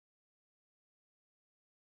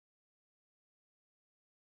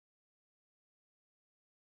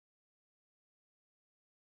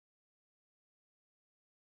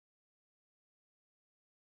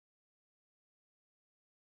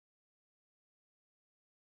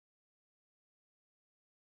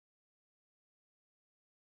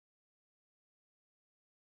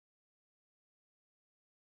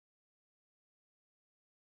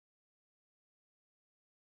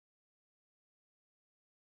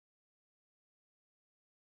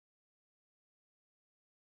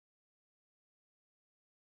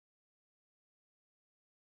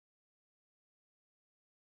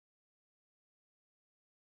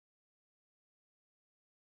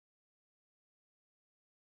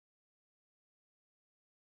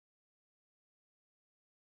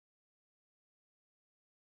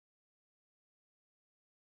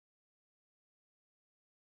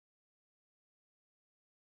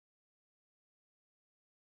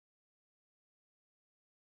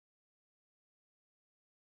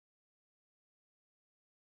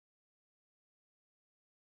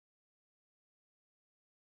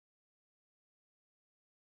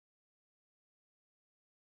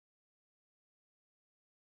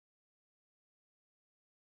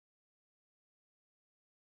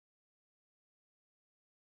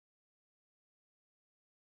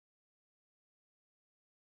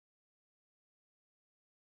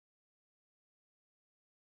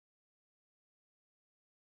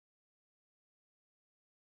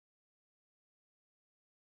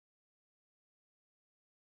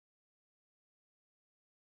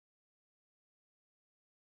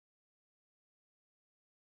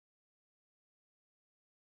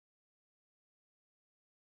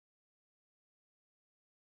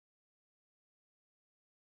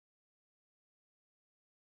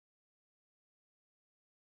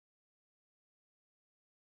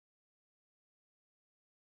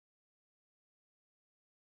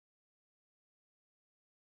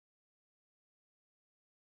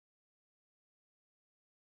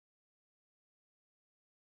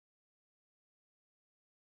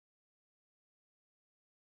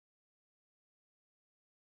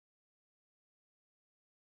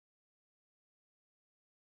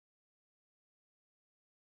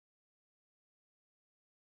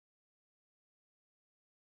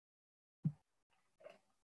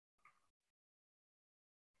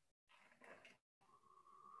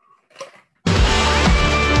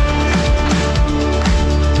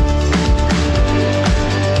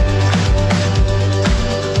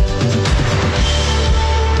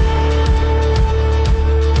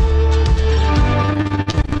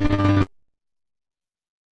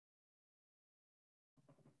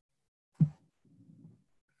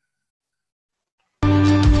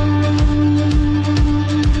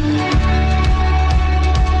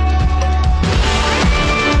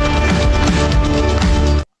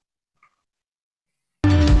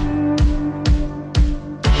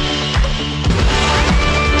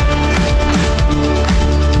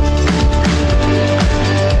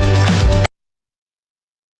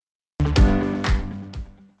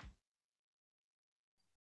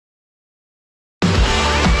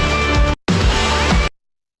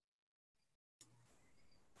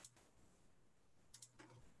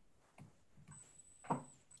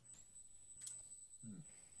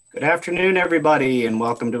Good afternoon, everybody, and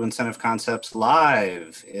welcome to Incentive Concepts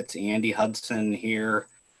Live. It's Andy Hudson here,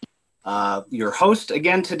 your host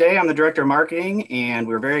again today. I'm the Director of Marketing, and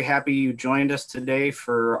we're very happy you joined us today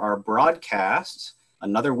for our broadcast.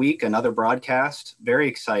 Another week, another broadcast. Very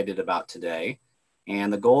excited about today.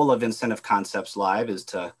 And the goal of Incentive Concepts Live is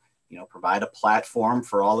to provide a platform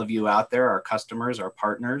for all of you out there, our customers, our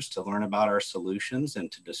partners, to learn about our solutions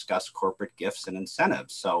and to discuss corporate gifts and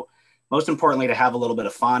incentives. So most importantly, to have a little bit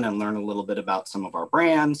of fun and learn a little bit about some of our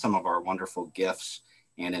brands, some of our wonderful gifts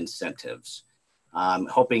and incentives.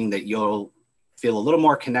 Hoping that you'll feel a little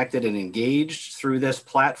more connected and engaged through this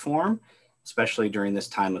platform, especially during this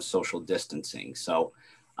time of social distancing. So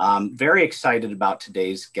very excited about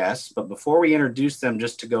today's guests, but before we introduce them,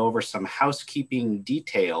 just to go over some housekeeping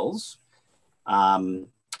details,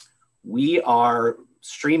 we are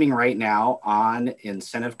streaming right now on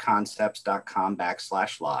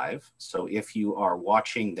incentiveconcepts.com/live. So if you are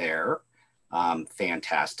watching there,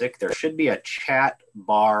 fantastic. There should be a chat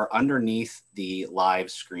bar underneath the live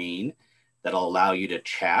screen that'll allow you to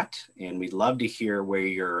chat. And we'd love to hear where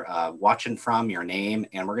you're watching from, your name,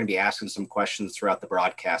 and we're going to be asking some questions throughout the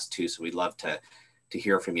broadcast too. So we'd love to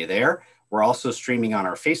hear from you there. We're also streaming on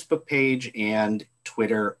our Facebook page and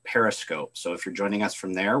Twitter Periscope. So if you're joining us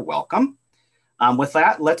from there, welcome. With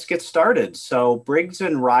that, let's get started. So Briggs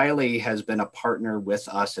Riley has been a partner with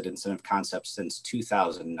us at Incentive Concepts since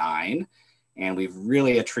 2009. And we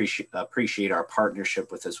really appreciate our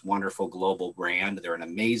partnership with this wonderful global brand. They're an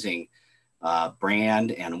amazing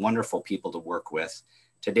brand and wonderful people to work with.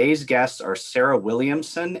 Today's guests are Sarah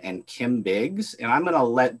Williamson and Kim Briggs, and I'm going to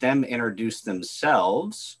let them introduce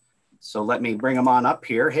themselves. So let me bring them on up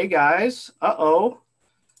here. Hey guys. Uh-oh.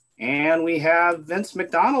 And we have Vince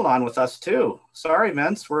McDonald on with us too. Sorry,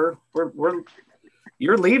 Vince, you're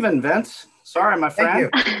leaving, Vince. Sorry, my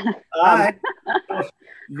friend. Thank you. Hi.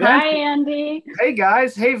 Vince, hi, Andy. Hey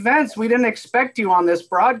guys. Hey, Vince, we didn't expect you on this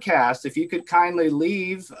broadcast. If you could kindly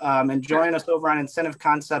leave and join us over on Incentive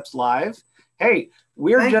Concepts Live. Hey,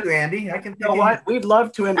 Thank you, Andy. I can. You know what? We'd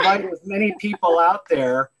love to invite as many people out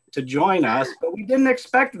there to join us, but we didn't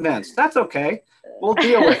expect Vince. That's okay. We'll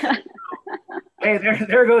deal with it. Hey,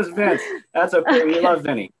 there goes Vince. That's okay. We love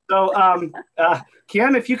Vinny. So,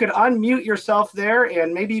 Kim, if you could unmute yourself there,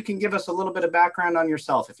 and maybe you can give us a little bit of background on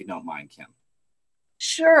yourself, if you don't mind, Kim.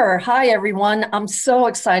 Sure. Hi, everyone. I'm so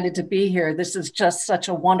excited to be here. This is just such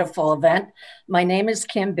a wonderful event. My name is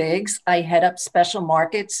Kim Briggs. I head up special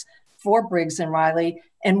markets for Briggs & Riley,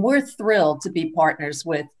 and we're thrilled to be partners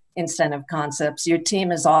with Incentive Concepts. Your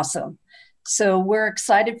team is awesome. So we're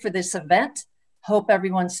excited for this event. Hope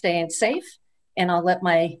everyone's staying safe. And I'll let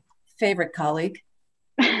my favorite colleague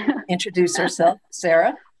introduce herself,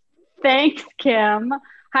 Sarah. Thanks, Kim.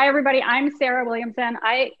 Hi, everybody. I'm Sarah Williamson.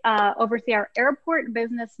 I oversee our airport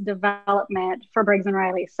business development for Briggs &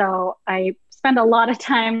 Riley. So I spend a lot of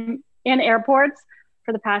time in airports.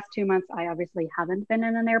 For the past 2 months, I obviously haven't been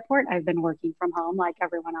in an airport. I've been working from home like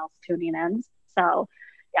everyone else tuning in. So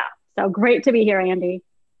yeah, so great to be here, Andy.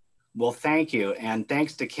 Well, thank you. And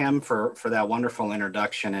thanks to Kim for that wonderful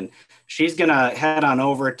introduction. And she's going to head on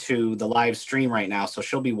over to the live stream right now. So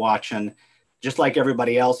she'll be watching just like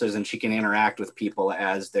everybody else is, and she can interact with people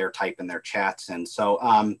as they're typing their chats in. So,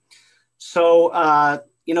 why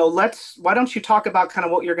don't you talk about kind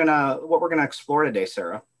of what we're going to explore today,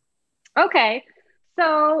 Sarah? Okay.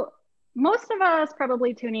 So most of us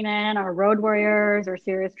probably tuning in are road warriors or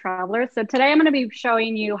serious travelers. So today I'm going to be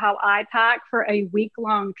showing you how I pack for a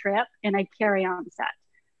week-long trip in a carry-on set.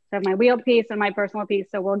 So I have my wheel piece and my personal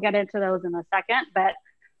piece. So we'll get into those in a second. But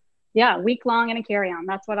yeah, week-long in a carry-on.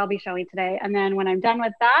 That's what I'll be showing today. And then when I'm done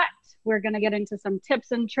with that, we're going to get into some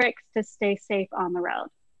tips and tricks to stay safe on the road.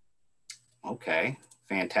 Okay,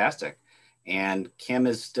 fantastic. And Kim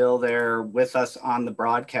is still there with us on the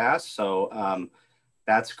broadcast. So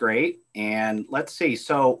that's great. And let's see.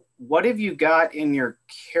 So what have you got in your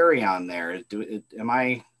carry-on there?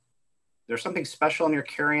 There's something special in your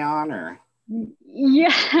carry-on or?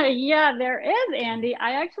 Yeah, there is, Andy.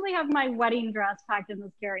 I actually have my wedding dress packed in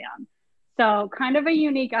this carry-on. So kind of a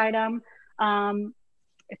unique item.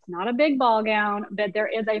 It's not a big ball gown, but there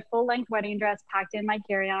is a full-length wedding dress packed in my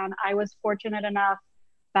carry-on. I was fortunate enough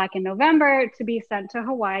back in November to be sent to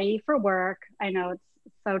Hawaii for work. I know it's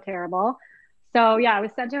so terrible. So yeah, I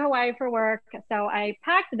was sent to Hawaii for work. So I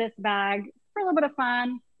packed this bag for a little bit of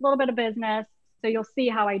fun, a little bit of business. So you'll see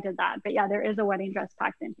how I did that. But yeah, there is a wedding dress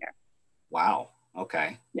packed in here. Wow.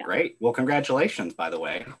 Okay. Yeah. Great. Well, congratulations, by the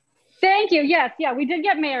way. Thank you. Yes. Yeah, we did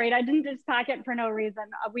get married. I didn't just pack it for no reason.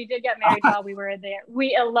 We did get married while we were there.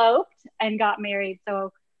 We eloped and got married.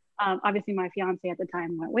 So obviously my fiance at the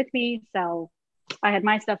time went with me. So I had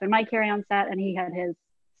my stuff in my carry-on set and he had his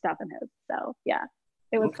stuff in his. So yeah,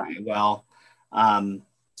 it was fun. Well, I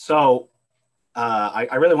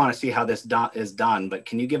really want to see how this is done, but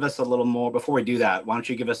can you give us a little more, before we do that, why don't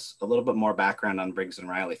you give us a little bit more background on Briggs &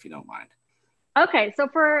 Riley, if you don't mind? Okay, so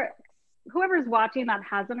for whoever's watching that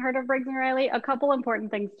hasn't heard of Briggs & Riley, a couple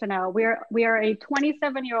important things to know. We are a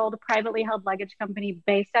 27-year-old privately held luggage company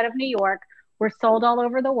based out of New York. We're sold all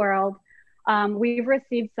over the world. We've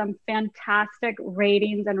received some fantastic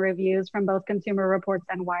ratings and reviews from both Consumer Reports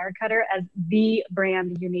and Wirecutter as the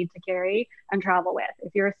brand you need to carry and travel with.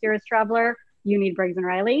 If you're a serious traveler, you need Briggs &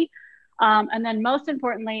 Riley. And then most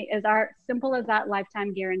importantly is our simple as that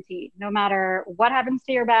lifetime guarantee. No matter what happens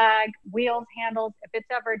to your bag, wheels, handles, if it's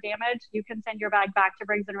ever damaged, you can send your bag back to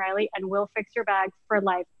Briggs & Riley and we'll fix your bag for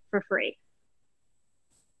life for free.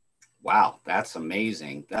 Wow, that's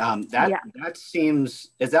amazing. That seems,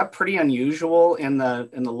 is that pretty unusual in the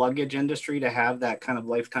luggage industry to have that kind of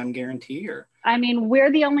lifetime guarantee? Or I mean,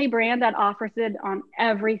 we're the only brand that offers it on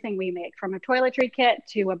everything we make, from a toiletry kit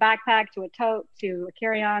to a backpack to a tote to a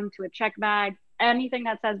carry-on to a check bag, anything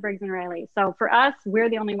that says Briggs & Riley. So for us, we're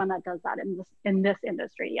the only one that does that in this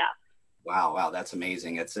industry. Yeah. Wow, that's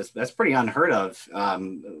amazing. That's pretty unheard of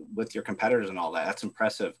with your competitors and all that. That's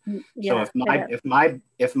impressive. Yeah, so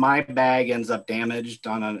if my bag ends up damaged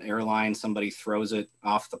on an airline, somebody throws it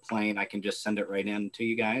off the plane, I can just send it right in to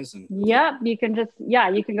you guys. And yeah, you can go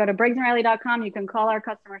to briggsandriley.com. You can call our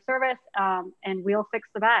customer service, and we'll fix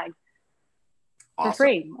the bag for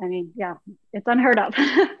free. I mean, yeah, it's unheard of.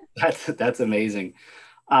 That's amazing.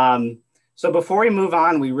 So before we move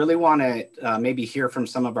on, we really want to maybe hear from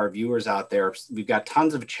some of our viewers out there. We've got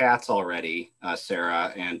tons of chats already,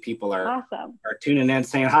 Sarah, and people are tuning in,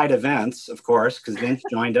 saying hi to Vince, of course, because Vince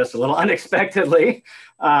joined us a little unexpectedly.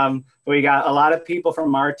 We got a lot of people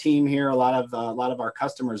from our team here, a lot of our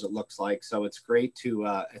customers, it looks like. So it's great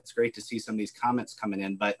to see some of these comments coming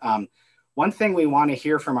in. But one thing we want to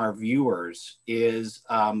hear from our viewers is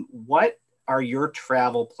what are your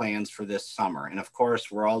travel plans for this summer? And of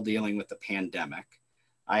course, we're all dealing with the pandemic.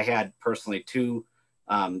 I had personally two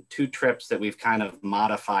trips that we've kind of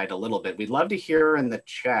modified a little bit. We'd love to hear in the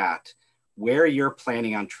chat where you're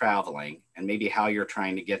planning on traveling and maybe how you're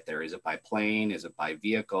trying to get there. Is it by plane? Is it by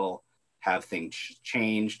vehicle? Have things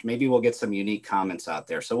changed? Maybe we'll get some unique comments out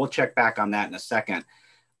there. So we'll check back on that in a second.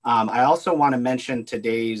 I also want to mention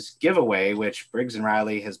today's giveaway, which Briggs &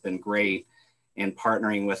 Riley has been great in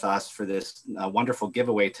partnering with us for this wonderful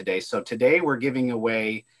giveaway today. So today we're giving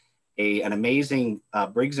away an amazing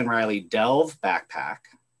Briggs & Riley Delve backpack,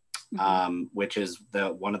 which is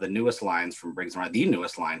one of the newest lines from Briggs & Riley, the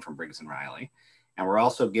newest line from Briggs & Riley. And we're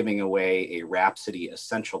also giving away a Rhapsody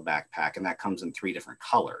Essential backpack, and that comes in 3 different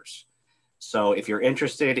colors. So if you're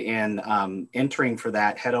interested in entering for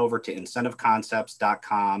that, head over to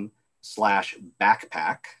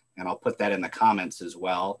incentiveconcepts.com/backpack, and I'll put that in the comments as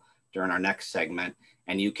well during our next segment,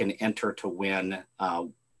 and you can enter to win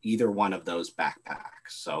either one of those backpacks.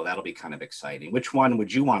 So that'll be kind of exciting. Which one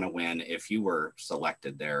would you want to win if you were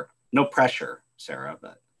selected there? No pressure, Sarah,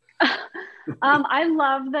 but. I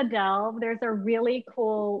love the Delve. There's a really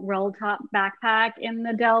cool roll top backpack in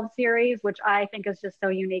the Delve series, which I think is just so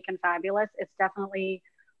unique and fabulous. It's definitely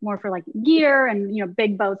more for like gear and, you know,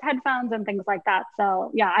 big Bose headphones and things like that. So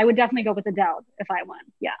yeah, I would definitely go with the Delve if I won.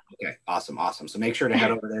 Yeah. Okay. Awesome. So make sure to head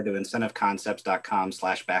over there to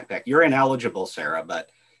incentiveconcepts.com/backpack. You're ineligible, Sarah, but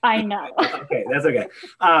I know. Okay. That's okay.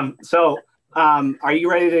 Are you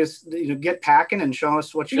ready to get packing and show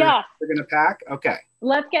us what you're going to pack? Okay.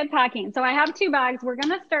 Let's get packing. So I have 2 bags. We're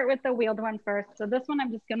going to start with the wheeled one first. So this one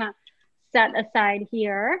I'm just going to set aside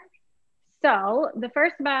here. So the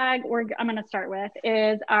first bag I'm going to start with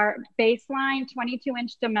is our baseline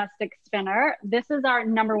 22-inch domestic spinner. This is our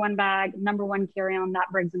 #1 bag, #1 carry-on that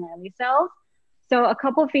Briggs & Riley sells. So a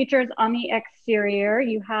couple features on the exterior.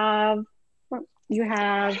 You have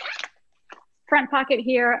front pocket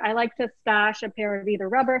here. I like to stash a pair of either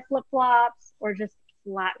rubber flip-flops or just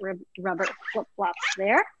flat rubber flip-flops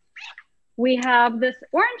there. We have this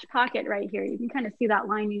orange pocket right here. You can kind of see that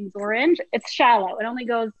lining's orange. It's shallow. It only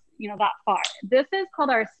goes that far. This is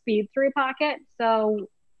called our speed through pocket. So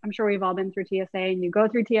I'm sure we've all been through TSA, and you go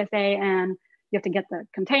through TSA and you have to get the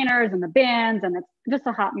containers and the bins, and it's just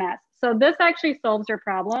a hot mess. So this actually solves your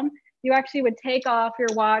problem. You actually would take off your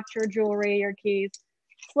watch, your jewelry, your keys,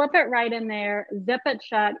 slip it right in there, zip it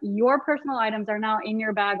shut. Your personal items are now in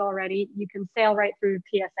your bag already. You can sail right through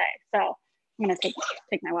TSA. So I'm going to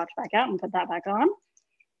take my watch back out and put that back on.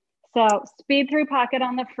 So speed through pocket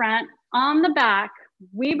on the front. On the back,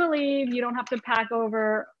 we believe you don't have to pack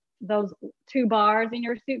over those 2 bars in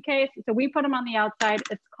your suitcase. So we put them on the outside.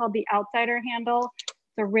 It's called the outsider handle.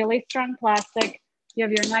 It's a really strong plastic. You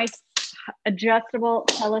have your nice adjustable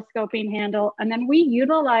telescoping handle. And then we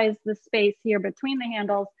utilize the space here between the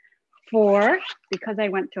handles for, because I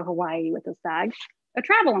went to Hawaii with this bag, a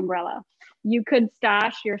travel umbrella. You could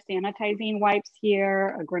stash your sanitizing wipes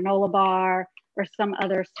here, a granola bar, or some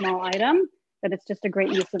other small item, but it's just a great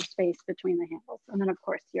use of space between the handles. And then of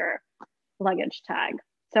course your luggage tag.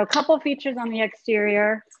 So a couple features on the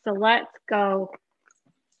exterior. So let's go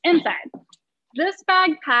inside. This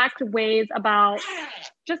bag packed weighs about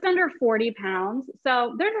just under 40 pounds.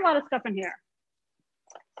 So there's a lot of stuff in here.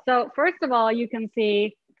 So first of all, you can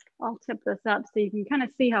see, I'll tip this up so you can kind of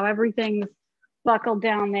see how everything's buckled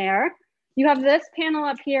down there. You have this panel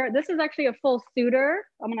up here. This is actually a full suitor.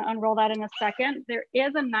 I'm going to unroll that in a second. There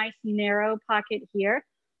is a nice narrow pocket here.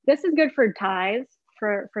 This is good for ties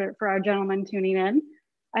for our gentlemen tuning in.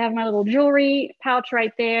 I have my little jewelry pouch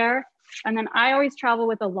right there. And then I always travel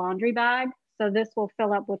with a laundry bag. So this will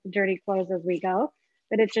fill up with dirty clothes as we go,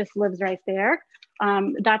 but it just lives right there.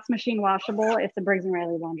 That's machine washable. It's a Briggs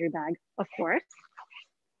Riley laundry bag, of course.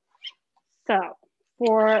 So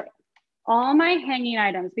for all my hanging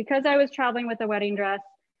items, because I was traveling with a wedding dress,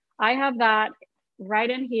 I have that right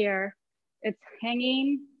in here. It's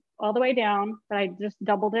hanging all the way down, but I just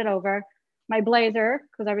doubled it over. My blazer,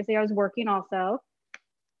 because obviously I was working also.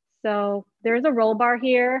 So there's a roll bar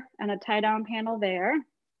here and a tie down panel there.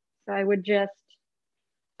 So I would just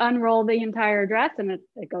unroll the entire dress and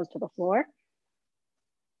it goes to the floor.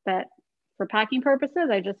 But for packing purposes,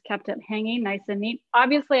 I just kept it hanging nice and neat.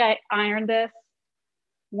 Obviously I ironed this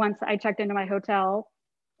once I checked into my hotel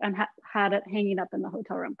and had it hanging up in the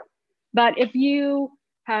hotel room. But if you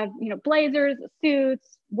have, blazers,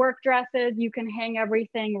 suits, work dresses, you can hang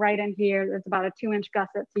everything right in here. It's about a 2-inch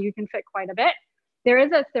gusset, so you can fit quite a bit. There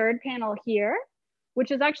is a third panel here,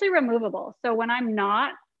 which is actually removable. So when I'm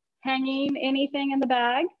not hanging anything in the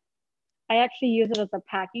bag, I actually use it as a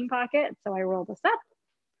packing pocket. So I roll this up,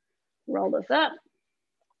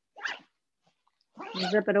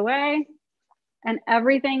 zip it away, and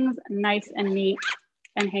everything's nice and neat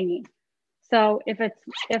and hanging. So if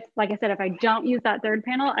like I said, if I don't use that third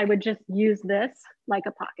panel, I would just use this like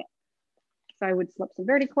a pocket. So I would slip some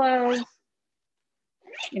dirty clothes,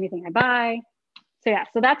 anything I buy. So yeah,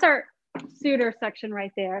 so that's our suitor section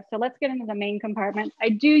right there. So let's get into the main compartment. I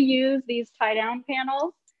do use these tie down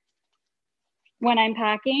panels when I'm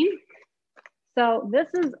packing. So this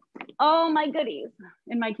is all my goodies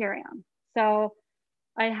in my carry-on. So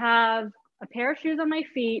I have a pair of shoes on my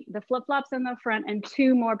feet, the flip-flops in the front, and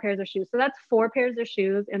 2 more pairs of shoes. So that's 4 pairs of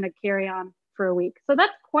shoes in a carry-on for a week. So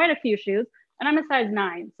that's quite a few shoes. And I'm a size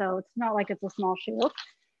 9, so it's not like it's a small shoe.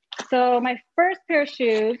 So my first pair of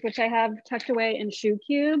shoes, which I have tucked away in shoe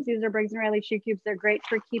cubes. These are Briggs & Riley shoe cubes. They're great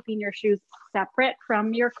for keeping your shoes separate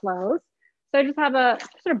from your clothes. So I just have a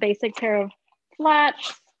sort of basic pair of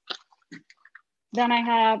flats. Then I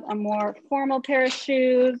have a more formal pair of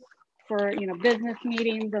shoes for, business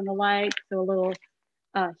meetings and the like. So a little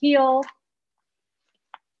heel.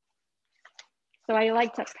 So I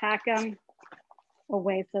like to pack them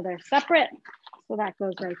away so they're separate. So that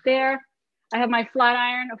goes right there. I have my flat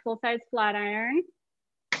iron, a full-size flat iron.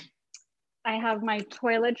 I have my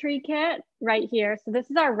toiletry kit right here. So this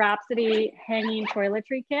is our Rhapsody hanging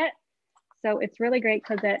toiletry kit. So it's really great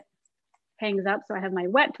because it hangs up. So I have my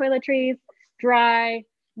wet toiletries, dry,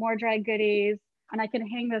 more dry goodies, and I can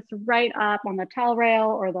hang this right up on the towel rail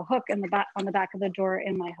or the hook in the back on the back of the drawer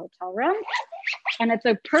in my hotel room. And it's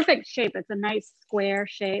a perfect shape. It's a nice square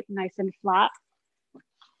shape, nice and flat.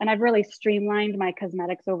 And I've really streamlined my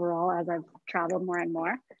cosmetics overall as I've traveled more and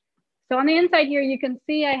more. So on the inside here, you can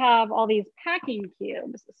see I have all these packing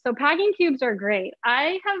cubes. So packing cubes are great.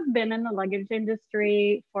 I have been in the luggage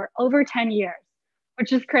industry for over 10 years,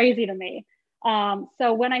 which is crazy to me.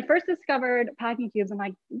 So when I first discovered packing cubes, I'm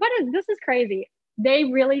like, this is crazy. They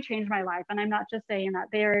really changed my life. And I'm not just saying that.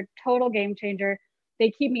 They're a total game changer. They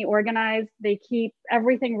keep me organized. They keep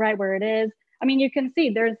everything right where it is. I mean, you can see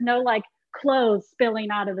there's no like clothes spilling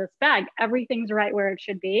out of this bag. Everything's right where it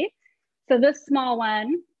should be. So this small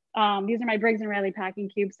one, these are my Briggs & Riley packing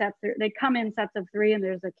cube sets. They come in sets of 3 and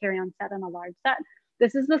there's a carry-on set and a large set.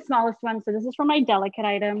 This is the smallest one. So this is for my delicate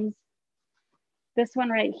items. This one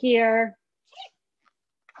right here.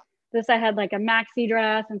 This I had like a maxi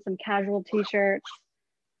dress and some casual t-shirts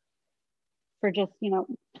for just,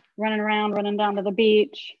 running around, running down to the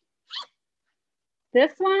beach.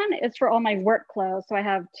 This one is for all my work clothes. So I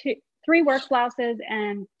have 3 work blouses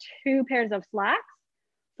and 2 pairs of slacks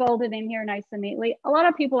folded in here nice and neatly. A lot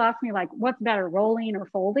of people ask me like, what's better, rolling or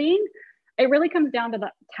folding? it really comes down to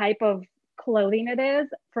the type of clothing it is.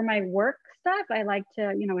 For my work stuff, I like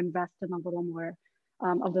to, you know, invest in a little more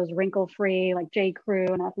of those wrinkle-free, like J. Crew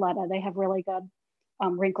and Athleta. They have really good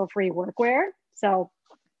wrinkle-free workwear. So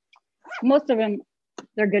most of them,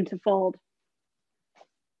 they're good to fold.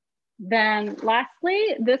 Then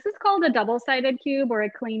lastly, this is called a double-sided cube or a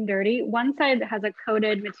clean dirty. One side has a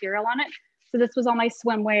coated material on it. So this was all my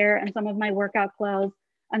swimwear and some of my workout clothes.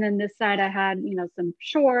 And then this side I had, you know, some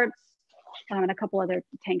shorts and a couple other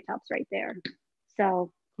tank tops right there.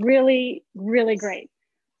 So really, really great.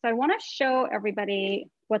 So I want to show everybody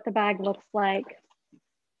what the bag looks like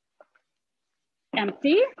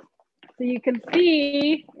empty. So you can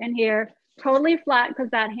see in here, totally flat because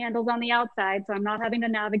that handle's on the outside. So I'm not having to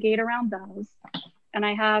navigate around those. And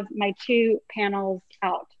I have my 2 panels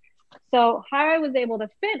out. So how I was able to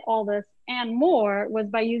fit all this and more was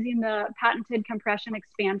by using the patented compression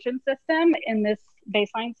expansion system in this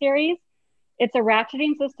baseline series. It's a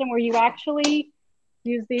ratcheting system where you actually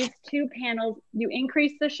use these 2 panels, you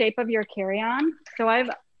increase the shape of your carry-on. So I've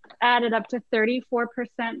added up to 34%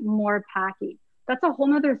 more packing. That's a whole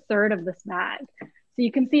nother third of this bag. So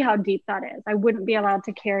you can see how deep that is. I wouldn't be allowed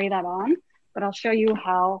to carry that on, but I'll show you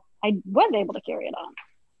how I was able to carry it on.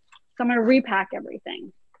 So I'm gonna repack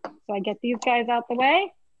everything. So I get these guys out the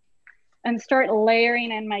way and start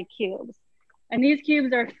layering in my cubes. And these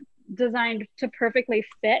cubes are designed to perfectly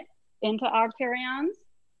fit into our carry-ons.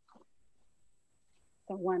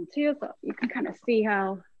 So 1, 2, so you can kind of see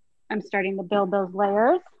how I'm starting to build those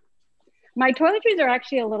layers. My toiletries are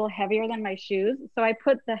actually a little heavier than my shoes. So I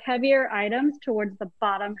put the heavier items towards the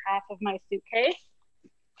bottom half of my suitcase.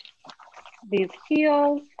 These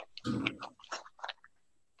heels, the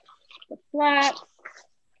flats,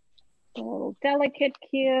 the little delicate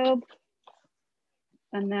cube,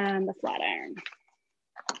 and then the flat iron.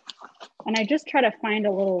 And I just try to find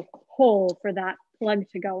a little hole for that plug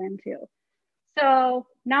to go into. So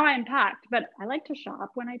now I'm packed, but I like to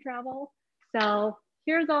shop when I travel. So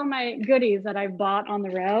here's all my goodies that I've bought on the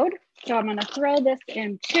road. So I'm gonna throw this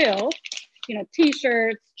into, you know,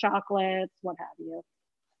 t-shirts, chocolates, what have you.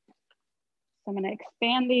 So I'm gonna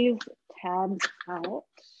expand these tabs out.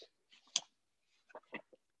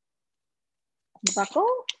 Buckle,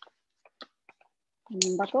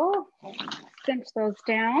 buckle, cinch those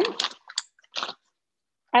down.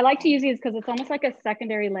 I like to use these because it's almost like a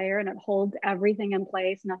secondary layer and it holds everything in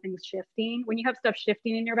place. Nothing's shifting. When you have stuff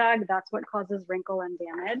shifting in your bag, that's what causes wrinkle and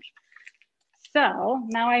damage. So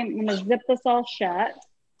now I'm gonna zip this all shut.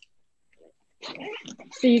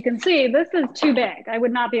 So you can see this is too big. I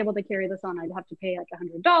would not be able to carry this on. I'd have to pay like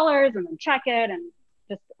 $100 and then check it and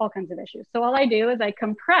just all kinds of issues. So all I do is I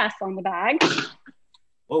compress on the bag.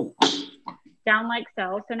 Whoa. Down like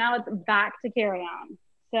so. So now it's back to carry on.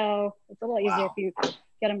 So it's a little easier if you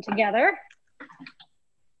get them together.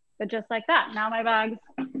 But just like that, now my bag's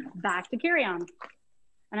back to carry on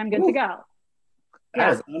and I'm good to go.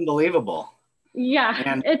 That is unbelievable. Yeah,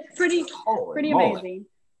 and it's pretty moly. amazing.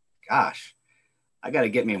 Gosh, I got to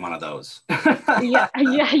get me one of those. yeah,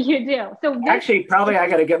 you do. So actually, probably I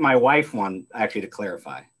got to get my wife one, actually, to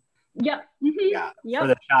clarify. Yep. Yeah,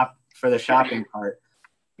 yep. for the shopping part.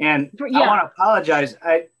 And I want to apologize.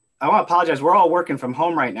 I want to apologize. We're all working from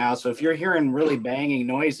home right now. So if you're hearing really banging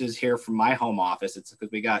noises here from my home office, it's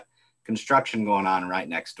because we got construction going on right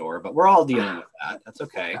next door, but we're all dealing with that. That's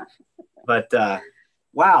okay. But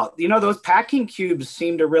wow, you know, those packing cubes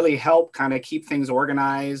seem to really help kind of keep things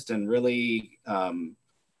organized and really,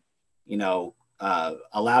 you know,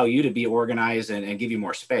 allow you to be organized and give you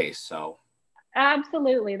more space. So.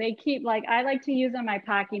 Absolutely. They keep, like, I like to use them. I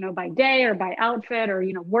pack, you know, by day or by outfit or,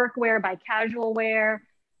 you know, work wear, by casual wear,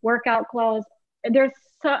 workout clothes. They're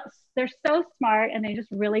so smart and they just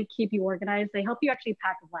really keep you organized. They help you actually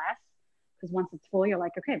pack less because once it's full, you're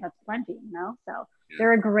like, okay, that's plenty, you know? So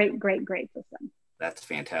they're a great system. That's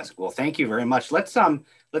fantastic. Well, thank you very much. Let's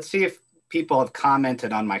see if people have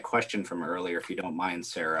commented on my question from earlier, if you don't mind,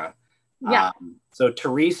 Sarah. Yeah. So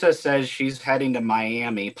Teresa says she's heading to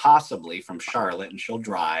Miami, possibly from Charlotte, and she'll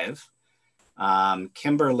drive.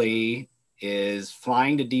 Kimberly is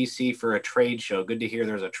flying to DC for a trade show. Good to hear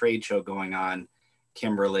there's a trade show going on,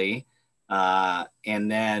 Kimberly.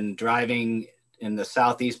 And then driving in the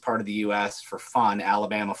southeast part of the U.S. for fun,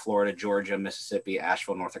 Alabama, Florida, Georgia, Mississippi,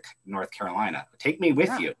 Asheville, North Carolina. Take me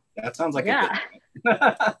with you. That sounds like a good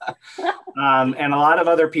thing. And a lot of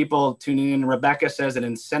other people tuning in. Rebecca says an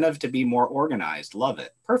incentive to be more organized. Love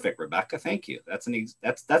it. Perfect, Rebecca. Thank you. That's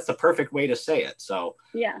the perfect way to say it. So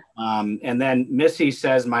yeah. And then Missy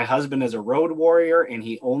says my husband is a road warrior and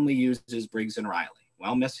he only uses Briggs & Riley.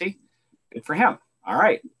 Well, Missy, good for him. All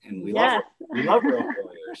right. And we Yes. love role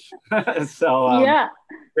players. So Yeah.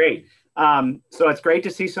 great. So it's great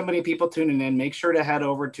to see so many people tuning in. Make sure to head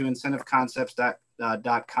over to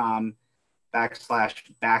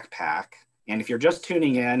incentiveconcepts.com/backpack. And if you're just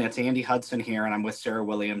tuning in, it's Andy Hudson here, and I'm with Sarah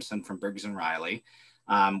Williamson from Briggs Riley.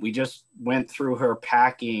 We just went through her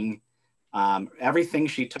packing everything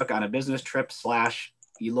she took on a business trip /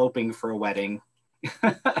 eloping for a wedding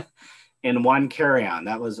in one carry-on.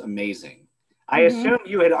 That was amazing. I assume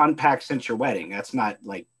you had unpacked since your wedding. That's not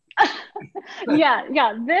like. Yeah.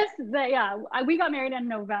 We got married in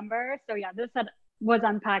November. So yeah, was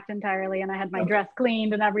unpacked entirely, and I had my dress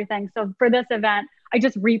cleaned and everything. So for this event, I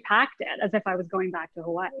just repacked it as if I was going back to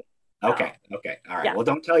Hawaii. Okay. All right. Yeah. Well,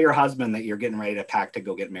 don't tell your husband that you're getting ready to pack to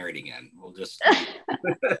go get married again. We'll just.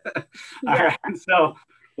 All right. So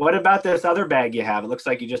what about this other bag you have? It looks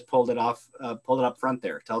like you just pulled it up front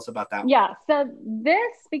there. Tell us about that one. Yeah. So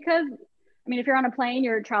because if you're on a plane,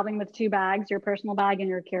 you're traveling with 2 bags, your personal bag and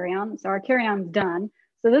your carry-on. So our carry-on's done.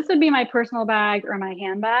 So this would be my personal bag or my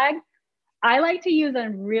handbag. I like to use a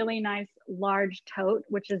really nice large tote,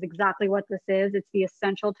 which is exactly what this is. It's the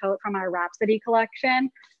essential tote from our Rhapsody collection.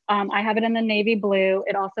 I have it in the navy blue.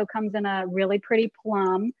 It also comes in a really pretty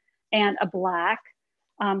plum and a black.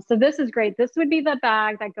 So this is great. This would be the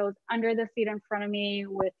bag that goes under the seat in front of me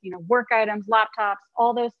with, work items, laptops,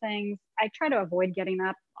 all those things. I try to avoid getting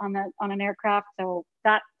up on an aircraft, so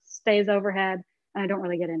that stays overhead and I don't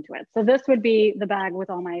really get into it. So this would be the bag with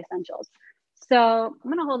all my essentials. So I'm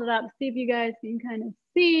gonna hold it up, see if you guys can kind of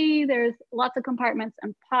see. There's lots of compartments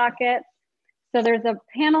and pockets. So there's a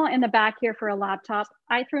panel in the back here for a laptop.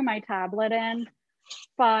 I threw my tablet in,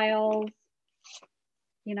 files,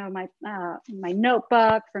 my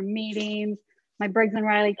notebook for meetings, my Briggs &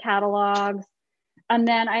 Riley catalogs. And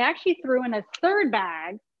then I actually threw in a third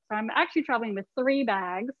bag. So I'm actually traveling with 3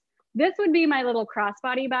 bags. This would be my little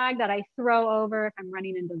crossbody bag that I throw over if I'm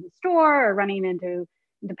running into the store or running into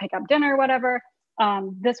to pick up dinner or whatever.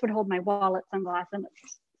 This would hold my wallet,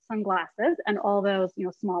 sunglasses, and all those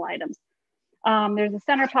small items. There's a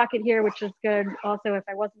center pocket here, which is good. Also, if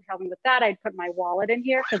I wasn't traveling with that, I'd put my wallet in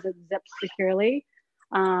here because it zips securely.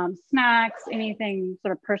 Snacks, anything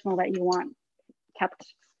sort of personal that you want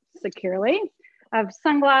kept securely. I have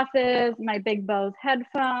sunglasses, my Big Bose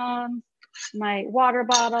headphones, my water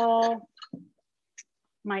bottle,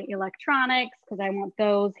 my electronics, because I want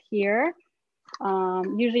those here.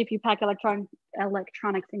 Usually if you pack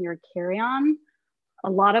electronics in your carry-on, a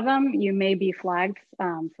lot of them you may be flagged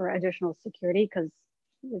for additional security because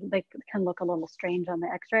they can look a little strange on the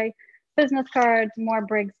x-ray. Business cards, more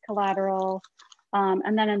Briggs collateral.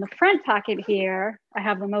 And then in the front pocket here, I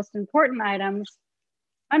have the most important items,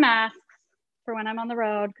 my masks for when I'm on the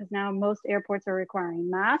road, because now most airports are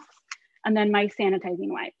requiring masks, and then my sanitizing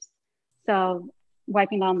wipes. So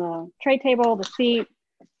wiping down the tray table, the seat,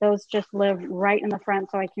 those just live right in the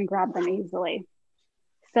front so I can grab them easily.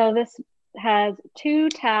 So this has 2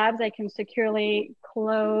 tabs. I can securely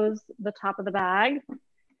close the top of the bag.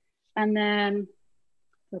 And then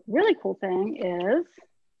the really cool thing is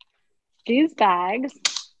these bags,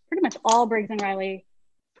 pretty much all Briggs & Riley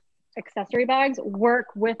accessory bags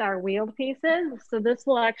work with our wheeled pieces. So this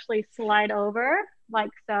will actually slide over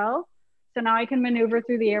like so. So now I can maneuver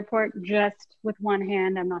through the airport just with one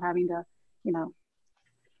hand. I'm not having to,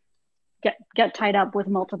 get tied up with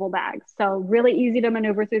multiple bags. So really easy to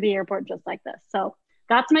maneuver through the airport just like this. So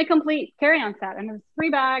that's my complete carry-on set. And it's 3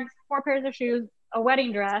 bags, 4 pairs of shoes, a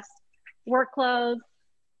wedding dress, work clothes,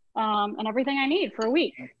 and everything I need for a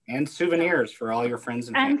week. And souvenirs for all your friends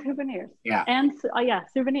and family. And souvenirs. Yeah. And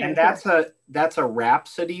souvenirs. And that's a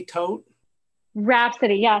Rhapsody tote?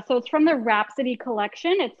 Rhapsody, yeah. So it's from the Rhapsody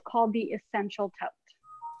collection. It's called the Essential Tote.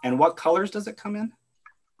 And what colors does it come in?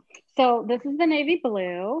 So this is the navy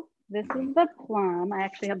blue. This is the plum. I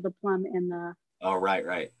actually have the plum in the... Oh,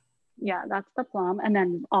 right. Yeah, that's the plum. And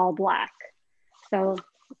then all black. So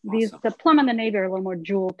awesome. The plum and the navy are a little more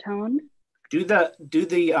jewel toned. Do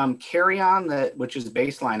the carry-on, which is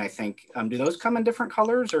baseline, I think, do those come in different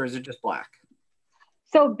colors or is it just black?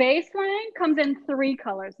 So baseline comes in 3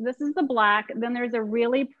 colors. This is the black. Then there's a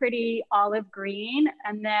really pretty olive green.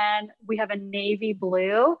 And then we have a navy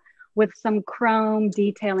blue with some chrome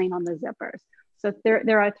detailing on the zippers. So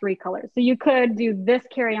there are 3 colors. So you could do this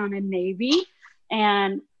carry-on in navy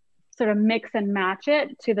and sort of mix and match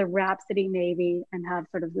it to the Rhapsody navy and have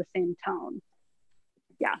sort of the same tone.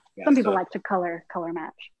 Yeah, some people like to color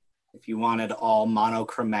match. If you wanted all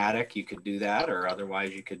monochromatic, you could do that, or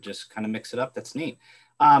otherwise you could just kind of mix it up. That's neat.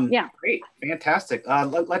 Yeah. Great, fantastic.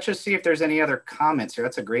 Let's just see if there's any other comments here.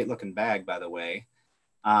 That's a great looking bag, by the way.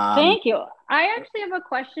 Thank you. I actually have a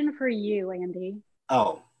question for you, Andy.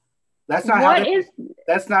 Oh, that's not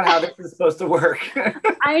that's not how this is supposed to work.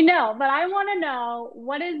 I know, but I want to know,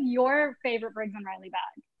 what is your favorite Briggs & Riley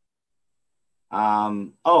bag?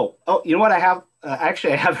 You know what I have?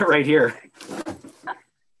 Actually, I have it right here.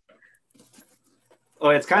 Oh,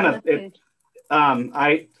 it's kind of it.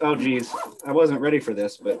 Oh geez, I wasn't ready for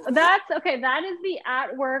this, but that's okay. That is the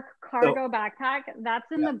at work cargo backpack. That's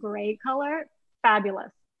in the gray color.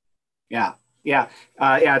 Fabulous. Yeah.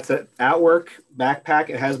 It's an at work backpack.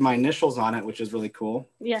 It has my initials on it, which is really cool.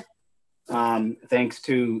 Yeah. Thanks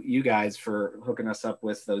to you guys for hooking us up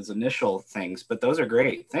with those initial things, but those are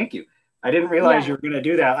great. Thank you. I didn't realize you were going to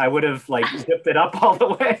do that. I would have zipped it up all the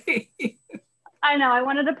way. I know. I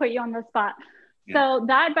wanted to put you on the spot. Yeah. So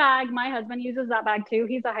that bag, my husband uses that bag too.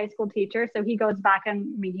 He's a high school teacher. So he goes back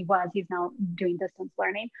he's now doing distance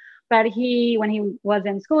learning. But when he was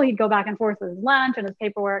in school, he'd go back and forth with his lunch and his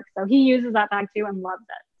paperwork. So he uses that bag too and loves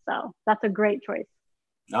it. So that's a great choice.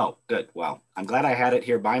 Oh, good. Well, I'm glad I had it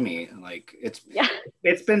here by me.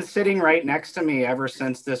 It's been sitting right next to me ever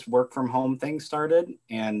since this work from home thing started.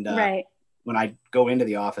 And when I go into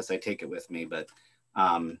the office, I take it with me. But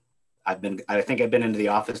I think I've been into the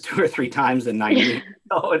office 2 or 3 times in 9 years,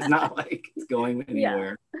 so it's not like it's going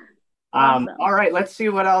anywhere. Yeah. Awesome. All right, let's see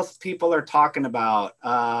what else people are talking about.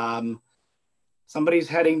 Somebody's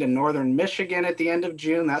heading to Northern Michigan at the end of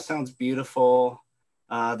June. That sounds beautiful.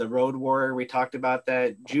 The Road Warrior, we talked about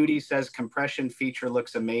that. Judy says compression feature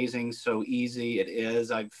looks amazing, so easy. It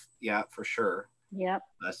is. For sure. Yep.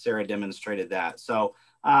 Sarah demonstrated that. So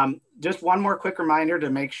just one more quick reminder to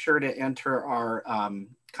make sure to enter our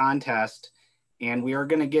contest, and we are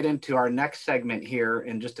going to get into our next segment here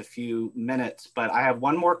in just a few minutes, but I have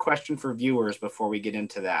one more question for viewers before we get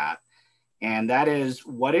into that, and that is,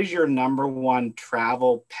 what is your number one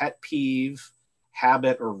travel pet peeve,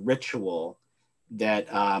 habit, or ritual that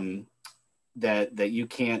that you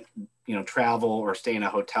can't travel or stay in a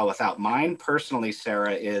hotel without? Mine personally,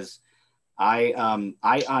 Sarah, is I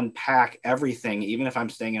unpack everything, even if I'm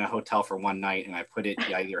staying in a hotel for one night, and I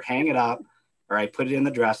either hang it up or I put it in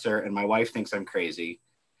the dresser, and my wife thinks I'm crazy.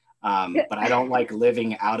 But I don't like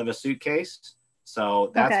living out of a suitcase. So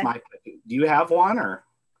that's do you have one, or?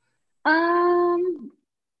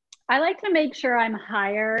 I like to make sure I'm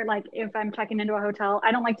higher. Like if I'm checking into a hotel,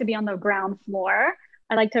 I don't like to be on the ground floor.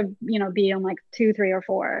 I like to, be on 2, 3, or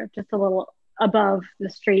 4, just a little above the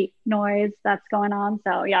street noise that's going on.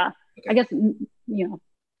 So yeah, I guess,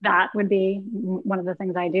 that would be one of the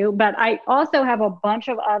things I do. But I also have a bunch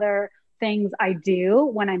of other things I do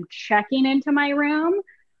when I'm checking into my room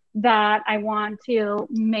that I want to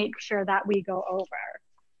make sure that we go over.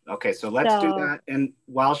 Okay, so let's do that. And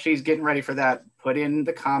while she's getting ready for that, put in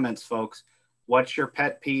the comments, folks, what's your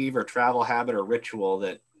pet peeve or travel habit or ritual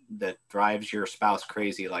that drives your spouse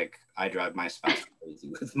crazy, like I drive my spouse crazy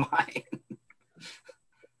with mine?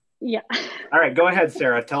 Yeah. All right, go ahead,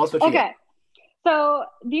 Sarah. Tell us what you got. So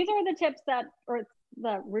these are the tips or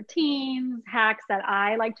the routines, hacks that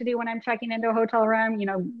I like to do when I'm checking into a hotel room.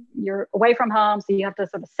 You're away from home, so you have to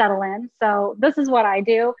sort of settle in. So this is what I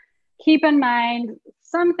do. Keep in mind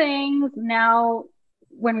some things now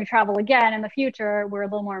when we travel again in the future, we're a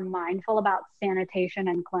little more mindful about sanitation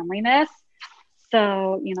and cleanliness.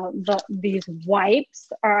 So, these wipes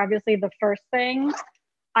are obviously the first thing.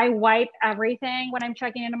 I wipe everything when I'm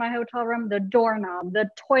checking into my hotel room, the doorknob, the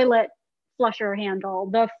toilet flusher handle,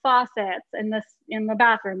 the faucets in the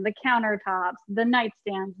bathroom, the countertops, the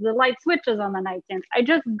nightstands, the light switches on the nightstands. I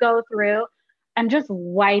just go through and just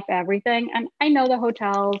wipe everything. And I know the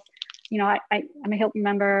hotels, I'm a Hilton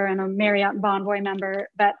member and a Marriott Bonvoy member,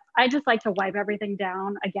 but I just like to wipe everything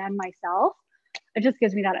down again myself. It just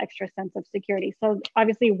gives me that extra sense of security. So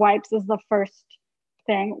obviously wipes is the first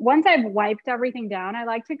thing. Once I've wiped everything down, I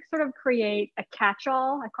like to sort of create a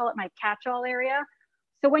catch-all. I call it my catch-all area.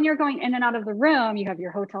 So when you're going in and out of the room, you have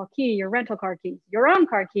your hotel key, your rental car keys, your own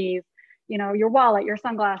car keys, your wallet, your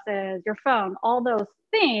sunglasses, your phone, all those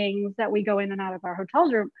things that we go in and out of our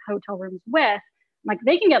hotel rooms with,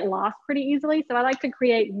 they can get lost pretty easily. So I like to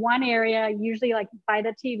create one area, usually by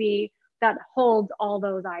the TV, that holds all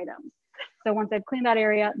those items. So once I've cleaned that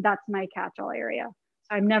area, that's my catch-all area.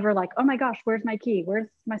 So I'm never oh my gosh, where's my key? Where's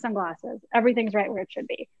my sunglasses? Everything's right where it should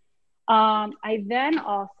be. I then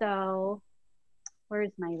also,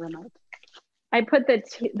 where's my remote? I put the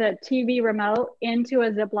TV remote into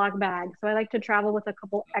a Ziploc bag. So I like to travel with a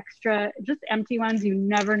couple extra, just empty ones. You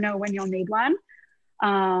never know when you'll need one.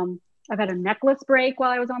 I've had a necklace break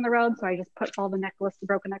while I was on the road. So I just put all the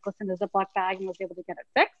broken necklace in a Ziploc bag and was able to get it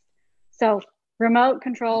fixed. So remote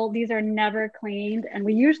control, these are never cleaned. And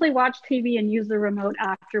we usually watch TV and use the remote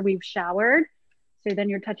after we've showered. So then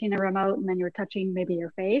you're touching the remote and then you're touching maybe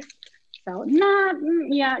your face. So not,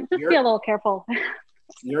 yeah, just be a little careful.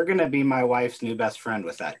 You're going to be my wife's new best friend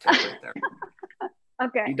with that tip right there.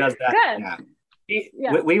 Okay. He does that. Good.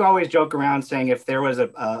 Yeah. We always joke around saying if there was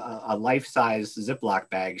a life-size Ziploc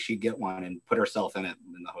bag, she'd get one and put herself in it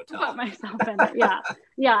in the hotel. Put myself in it. Yeah.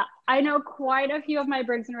 Yeah. I know quite a few of my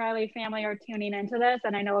Briggs and Riley family are tuning into this,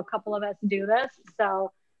 and I know a couple of us do this.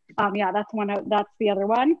 So yeah, that's the other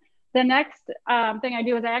one. The next thing I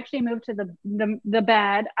do is I actually move to the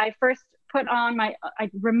bed. I first I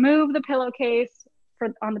remove the pillowcase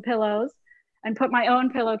on the pillows and put my own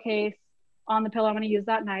pillowcase on the pillow I'm going to use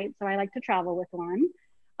that night. So I like to travel with one.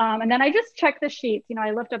 And then I just check the sheets. You know,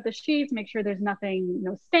 I lift up the sheets, make sure there's nothing,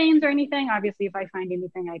 no stains or anything. Obviously, if I find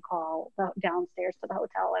anything, I call downstairs to the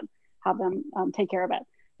hotel and have them take care of it.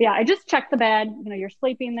 But yeah, I just check the bed. You know, you're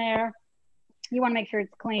sleeping there. You want to make sure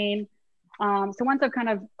it's clean. So once I've kind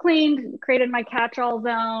of cleaned, created my catch-all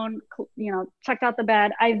zone, you know, checked out the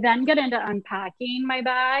bed, I then get into unpacking my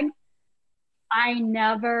bag. I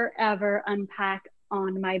never, ever unpack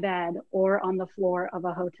on my bed or on the floor of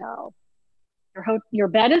a hotel. Your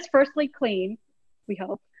bed is firstly clean, we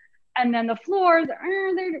hope. And then the floors,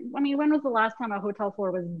 I mean, when was the last time a hotel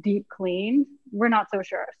floor was deep cleaned? We're not so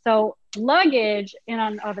sure. So luggage in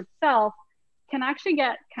and of itself can actually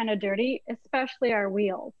get kind of dirty, especially our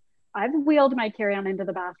wheels. I've wheeled my carry-on into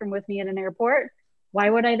the bathroom with me at an airport. Why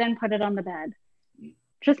would I then put it on the bed?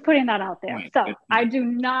 Just putting that out there. So I do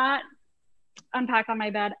not unpack on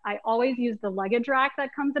my bed. I always use the luggage rack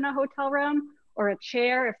that comes in a hotel room or a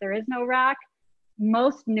chair if there is no rack.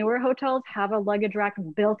 Most newer hotels have a luggage rack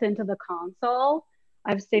built into the console.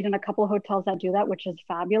 I've stayed in a couple of hotels that do that, which is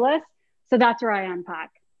fabulous. So that's where I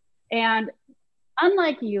unpack. And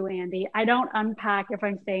unlike you, Andy, I don't unpack if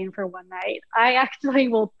I'm staying for one night. I actually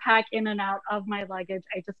will pack in and out of my luggage.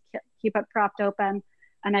 I just keep it propped open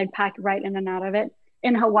and I'd pack right in and out of it.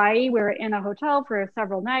 In Hawaii, we were in a hotel for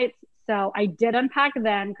several nights. So I did unpack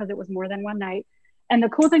then because it was more than one night. And the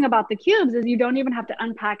cool thing about the cubes is you don't even have to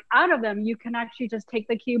unpack out of them. You can actually just take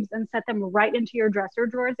the cubes and set them right into your dresser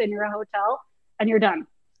drawers in your hotel and you're done.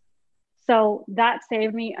 So that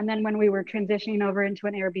saved me. And then when we were transitioning over into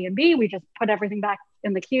an Airbnb, we just put everything back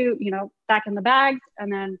in the cube, you know, back in the bags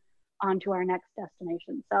and then on to our next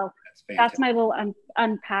destination. So that's my little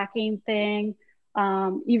unpacking thing.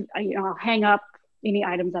 I'll hang up any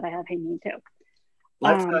items that I have hanging too.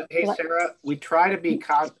 Hey, Sarah, we try to be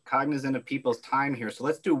cognizant of people's time here. So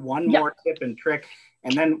let's do one more tip and trick.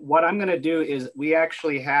 And then what I'm going to do is we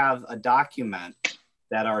actually have a document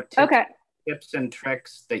that are tips and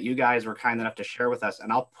tricks that you guys were kind enough to share with us.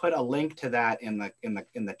 And I'll put a link to that in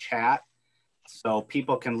the chat so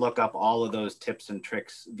people can look up all of those tips and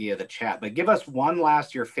tricks via the chat. But give us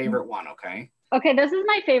your favorite one, okay? Okay, this is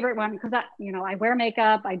my favorite one because I wear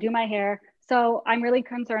makeup, I do my hair. So I'm really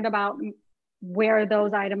concerned about where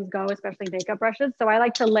those items go, especially makeup brushes. So I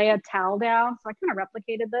like to lay a towel down. So I kind of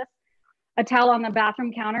replicated this, a towel on the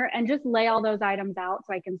bathroom counter and just lay all those items out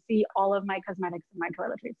so I can see all of my cosmetics and my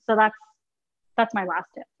toiletries. So that's my last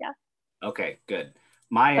tip. Yeah. Okay, good.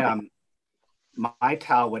 My my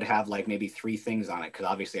towel would have like maybe 3 things on it because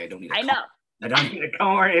obviously I don't need I don't need a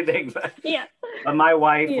comb or anything. But yeah. But my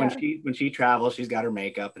wife, when she travels, she's got her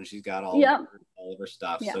makeup and she's got all of her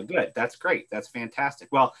stuff. Yeah. So good. That's great. That's fantastic.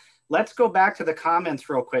 Well, let's go back to the comments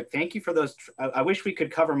real quick. Thank you for those. I wish we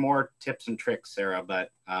could cover more tips and tricks, Sarah, but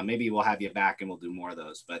maybe we'll have you back and we'll do more of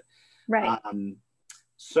those. But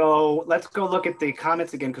so let's go look at the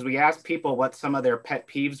comments again because we asked people what some of their pet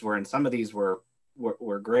peeves were, and some of these were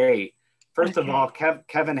great. First of all,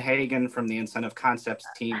 Kevin Hagan from the Incentive Concepts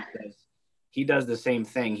team says he does the same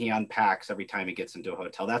thing. He unpacks every time he gets into a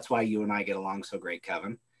hotel. That's why you and I get along so great,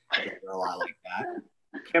 Kevin. We're a lot like that.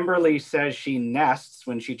 Kimberly says she nests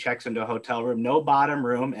when she checks into a hotel room, no bottom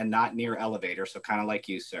room and not near elevator. So kind of like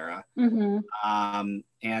you, Sarah. Mm-hmm.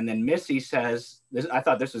 And then Missy says, I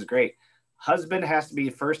thought this was great. Husband has to be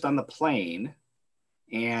first on the plane.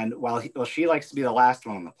 And she likes to be the last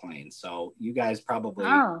one on the plane. So you guys probably,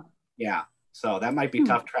 so that might be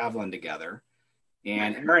tough traveling together.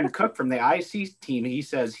 And Aaron Cook from the IC team, he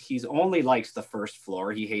says he's only likes the first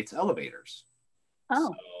floor. He hates elevators.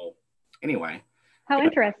 Oh. So anyway. How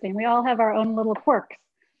interesting. We all have our own little quirks.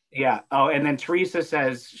 Yeah. Oh, and then Teresa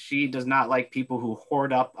says she does not like people who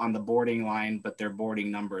hoard up on the boarding line, but their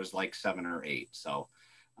boarding number is like 7 or 8. So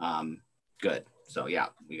good. So yeah,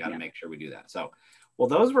 we got to make sure we do that. So, well,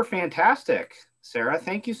 those were fantastic. Sarah,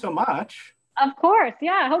 thank you so much. Of course.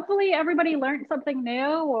 Yeah. Hopefully everybody learned something new,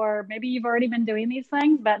 or maybe you've already been doing these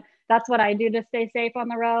things, but that's what I do to stay safe on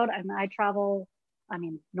the road. And I travel. I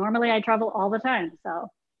mean, normally I travel all the time. So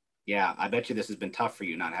Yeah, I bet you this has been tough for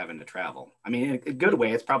you not having to travel. I mean, in a good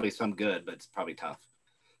way, it's probably some good, but it's probably tough.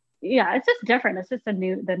 Yeah, it's just different. It's just the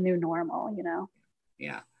new normal, you know.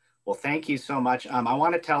 Yeah. Well, thank you so much. I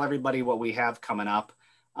want to tell everybody what we have coming up.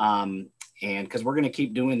 And because we're going to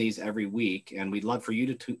keep doing these every week, and we'd love for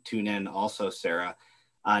you to tune in also, Sarah.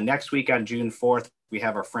 Next week on June 4th, we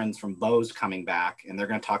have our friends from Bose coming back, and they're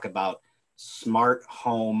going to talk about smart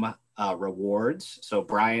home rewards. So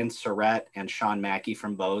Brian Surrett and Sean Mackey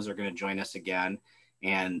from Bose are going to join us again.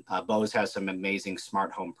 And Bose has some amazing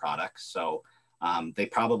smart home products. So they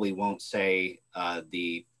probably won't say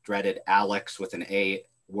the dreaded Alex with an A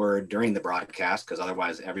word during the broadcast, because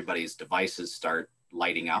otherwise everybody's devices start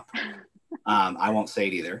lighting up. I won't say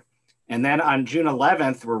it either. And then on June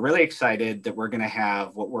 11th, we're really excited that we're going to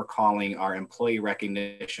have what we're calling our employee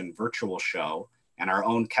recognition virtual show. And our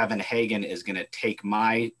own Kevin Hagan is going to take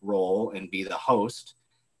my role and be the host.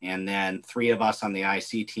 And then 3 of us on the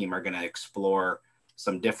IC team are going to explore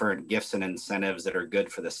some different gifts and incentives that are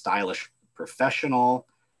good for the stylish professional.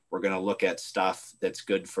 We're going to look at stuff that's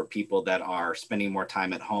good for people that are spending more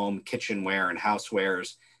time at home, kitchenware and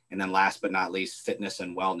housewares. And then last but not least, fitness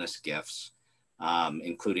and wellness gifts,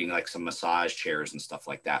 including like some massage chairs and stuff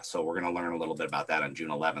like that. So we're going to learn a little bit about that on June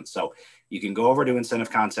 11th. So you can go over to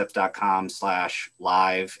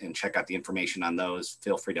incentiveconcepts.com/live and check out the information on those.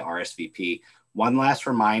 Feel free to RSVP. One last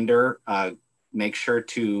reminder, make sure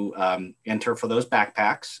to enter for those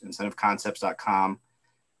backpacks,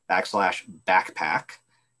 incentiveconcepts.com/backpack.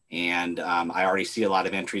 And I already see a lot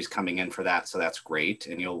of entries coming in for that. So that's great.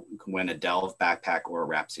 And you can win a Delve backpack or a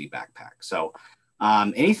Rhapsody backpack. So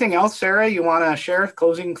anything else, Sarah, you want to share?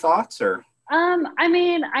 Closing thoughts or? I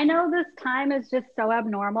mean, I know this time is just so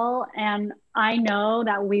abnormal, and I know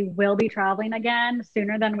that we will be traveling again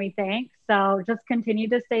sooner than we think. So just continue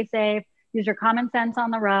to stay safe, use your common sense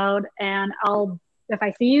on the road, and if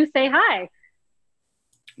I see you, say hi.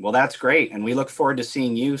 Well, that's great. And we look forward to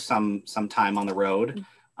seeing you sometime on the road.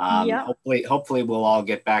 Yeah. Hopefully we'll all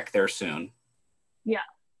get back there soon. Yeah.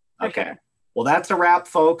 Okay. Sure. Well, that's a wrap,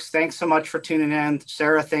 folks. Thanks so much for tuning in.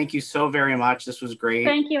 Sarah, thank you so very much. This was great.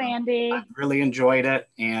 Thank you, Andy. I really enjoyed it.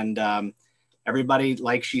 And everybody,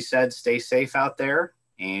 like she said, stay safe out there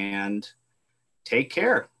and take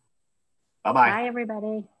care. Bye-bye. Bye,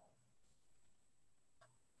 everybody.